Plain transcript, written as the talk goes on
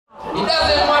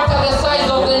doesn't matter the size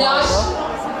of the nyash,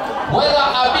 whether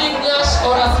a big nyash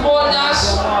or a small nyash,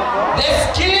 the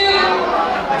skill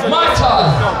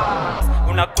matters.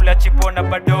 Unakula chipona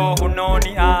bado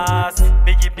hunoni as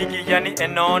bigi yani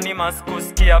anonymous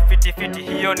kusikia fiti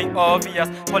hiyo ni obvious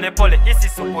pole pole hisi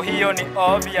supo hiyo ni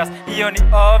obvious hiyo ni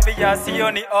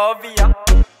obvious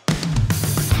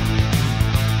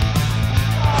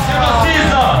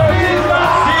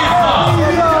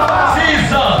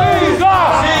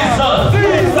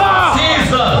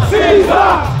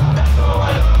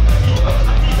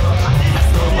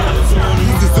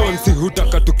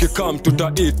Hutaka tukikam,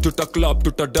 tuta eat, tuta club,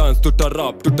 tuta dance, tuta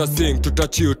rap, tuta sing, tuta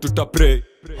chill, tuta pray.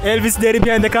 Elvis Derry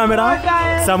behind the camera.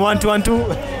 Someone to.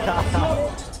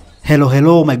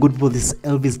 Hello, my good people. This is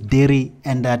Elvis Derry,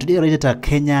 and today we're at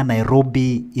Kenya,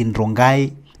 Nairobi, in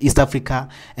Rongai, East Africa,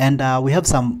 and we have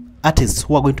some artists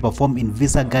who are going to perform in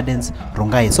Visa Gardens,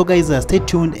 Rongai. So guys, stay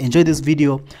tuned, enjoy this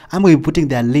video. I'm going to be putting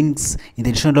their links in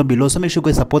the description down below, so make sure you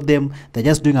guys support them. They're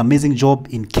just doing an amazing job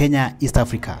in Kenya, East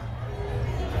Africa.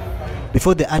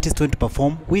 Before the artist went to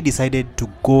perform, we decided to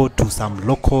go to some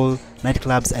local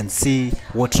nightclubs and see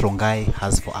what Rongai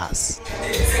has for us.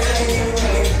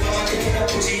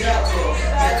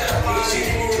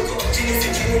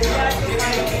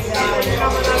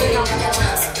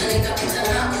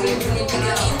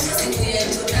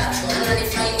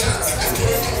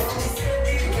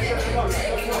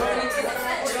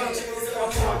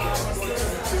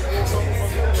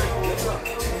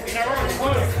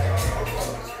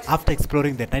 After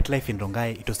exploring the nightlife in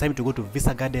Rongai, it was time to go to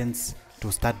Visa Gardens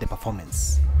to start the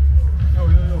performance.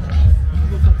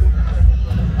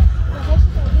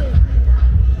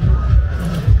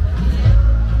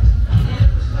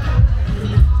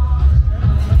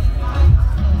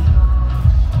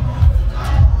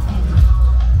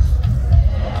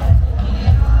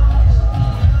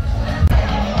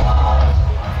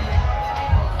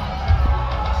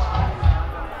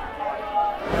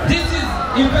 This is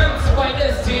Events by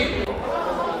this team.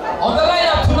 On the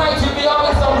lineup tonight, we'll be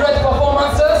having some great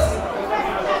performances.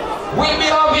 We'll be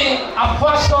having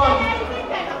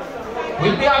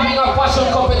a fashion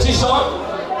competition.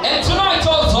 And tonight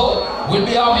also, we'll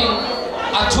be having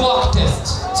a twerk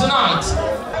test. Tonight.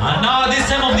 And now this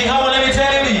time of the hour, let me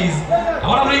tell you this. I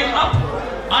want to bring up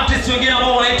artists wengine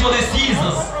ambao wanaitwa the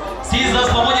Caesars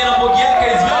pamoja na bogi yake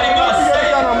is very much.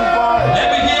 Let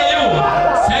me hear you.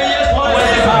 Say yes for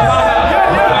the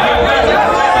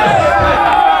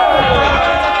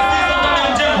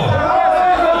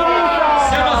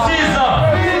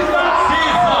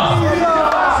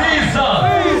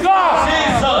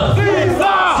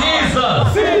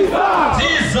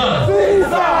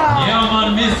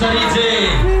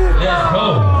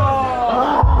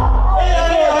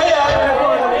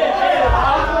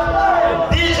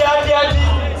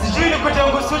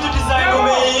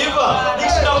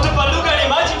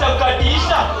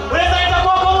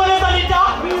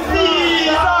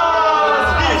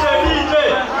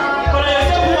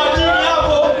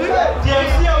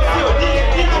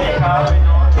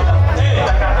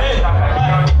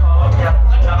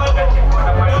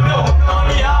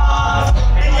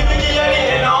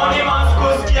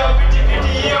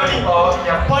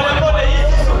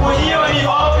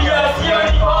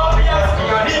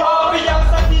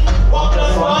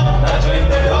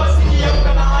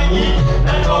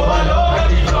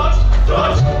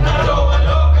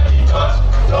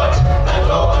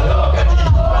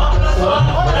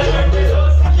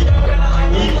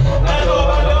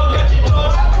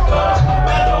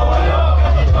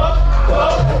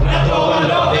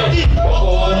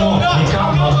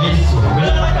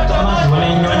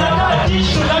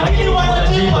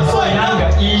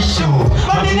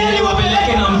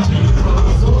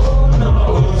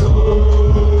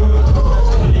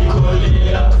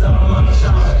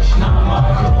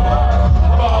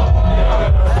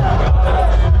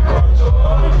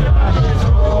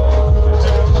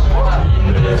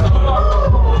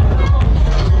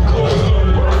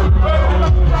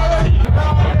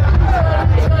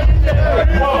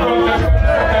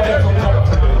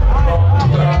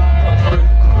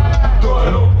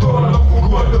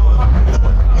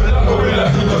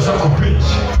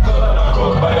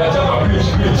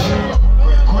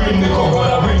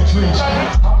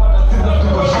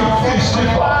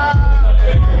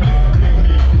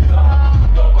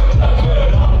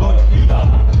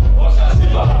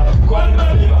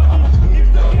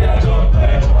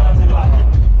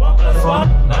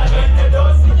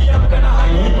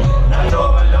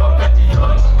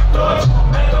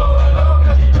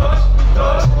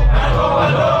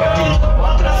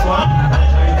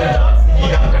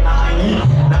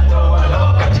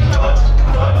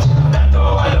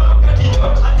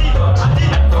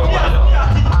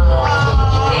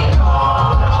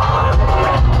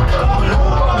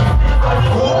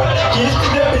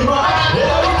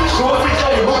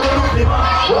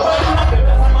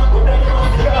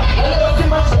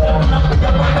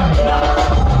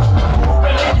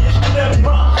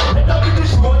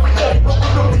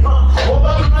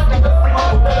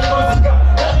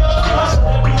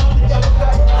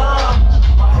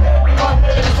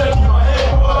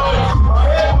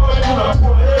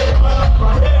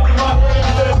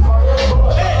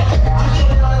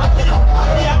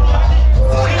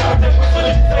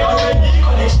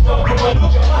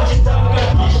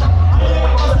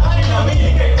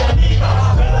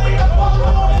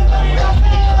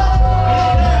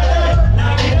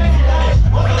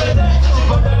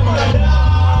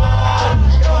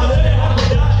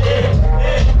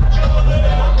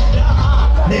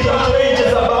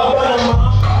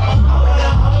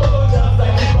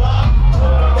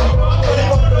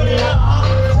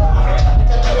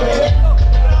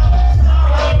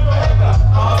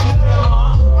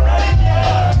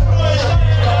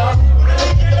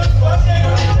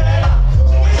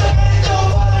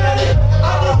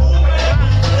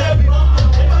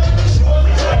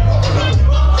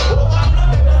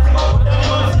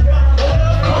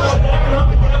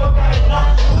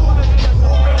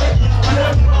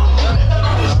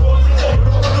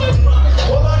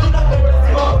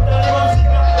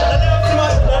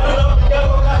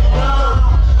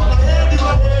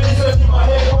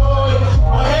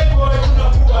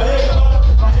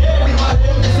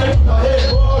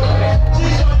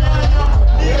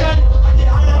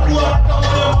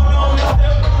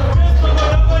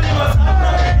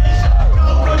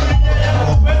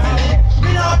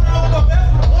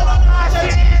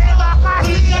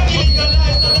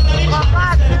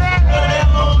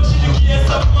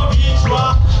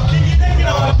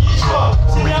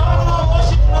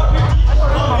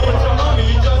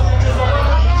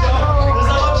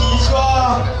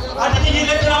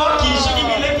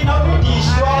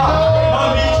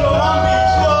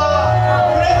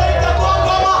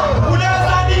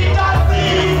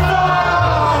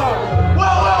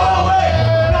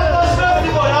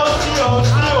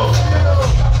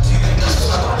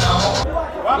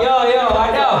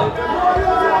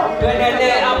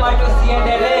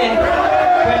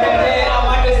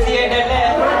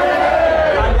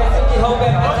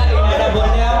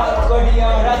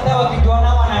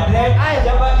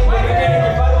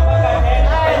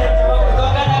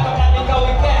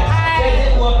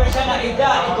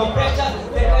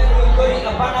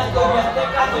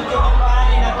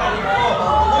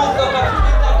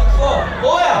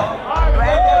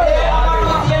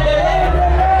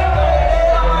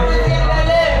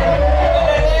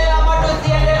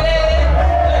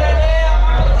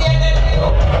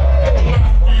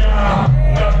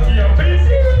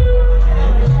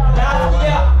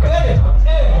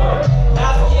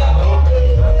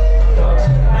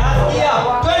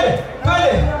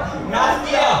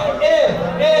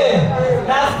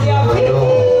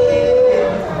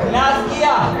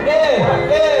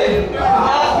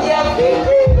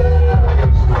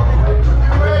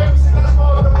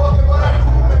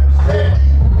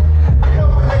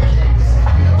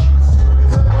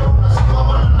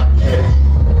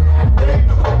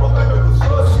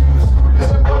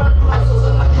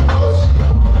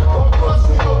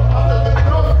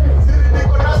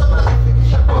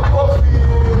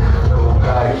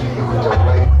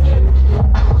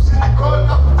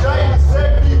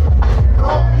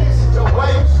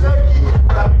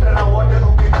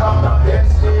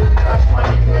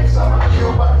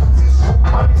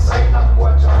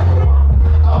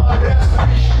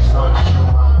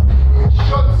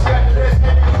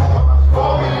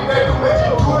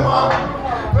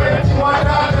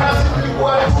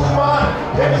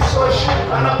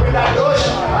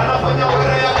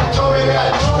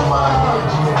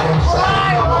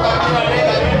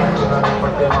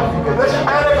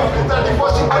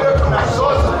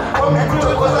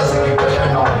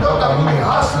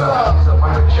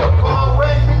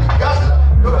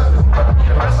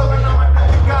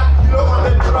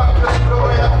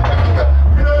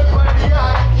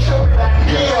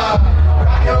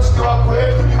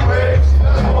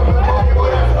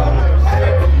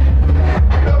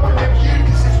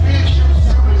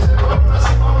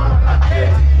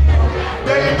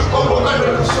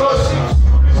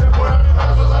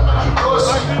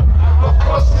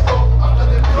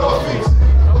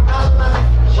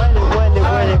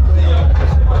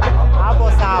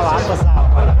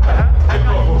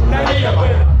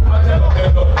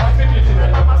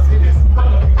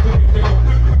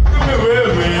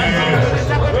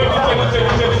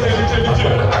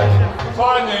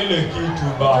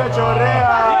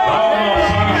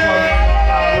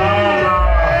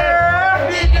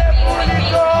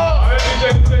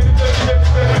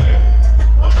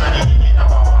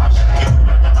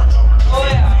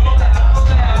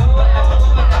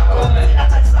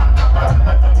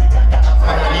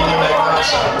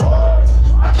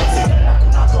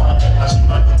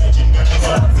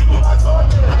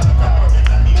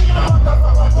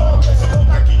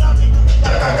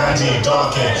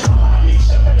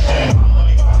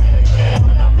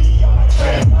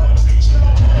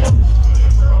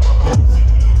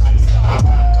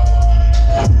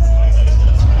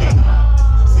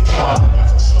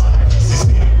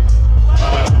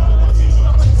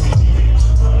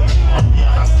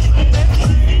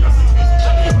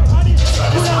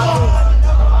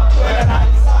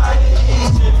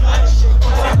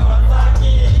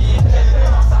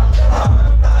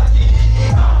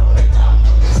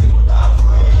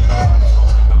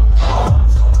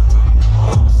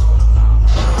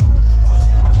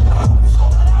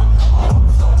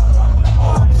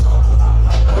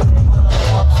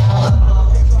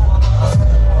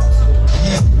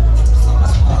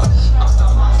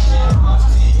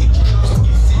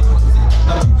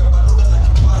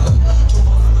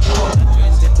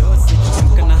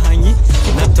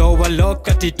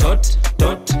lokati tot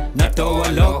tot natoa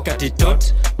lokati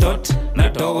tot tot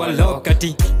natoa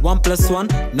lokati 1+1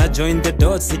 na join the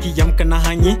dots sikiyamka na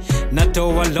hanyi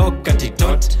natoa lokati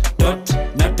tot tot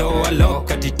natoa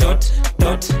lokati tot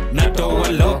tot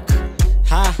natoa lok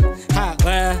ha ha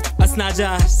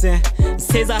asnaja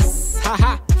sezas ha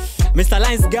ha Mr.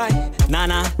 Lines guy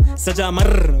nana saja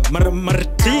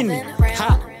Martin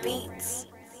ha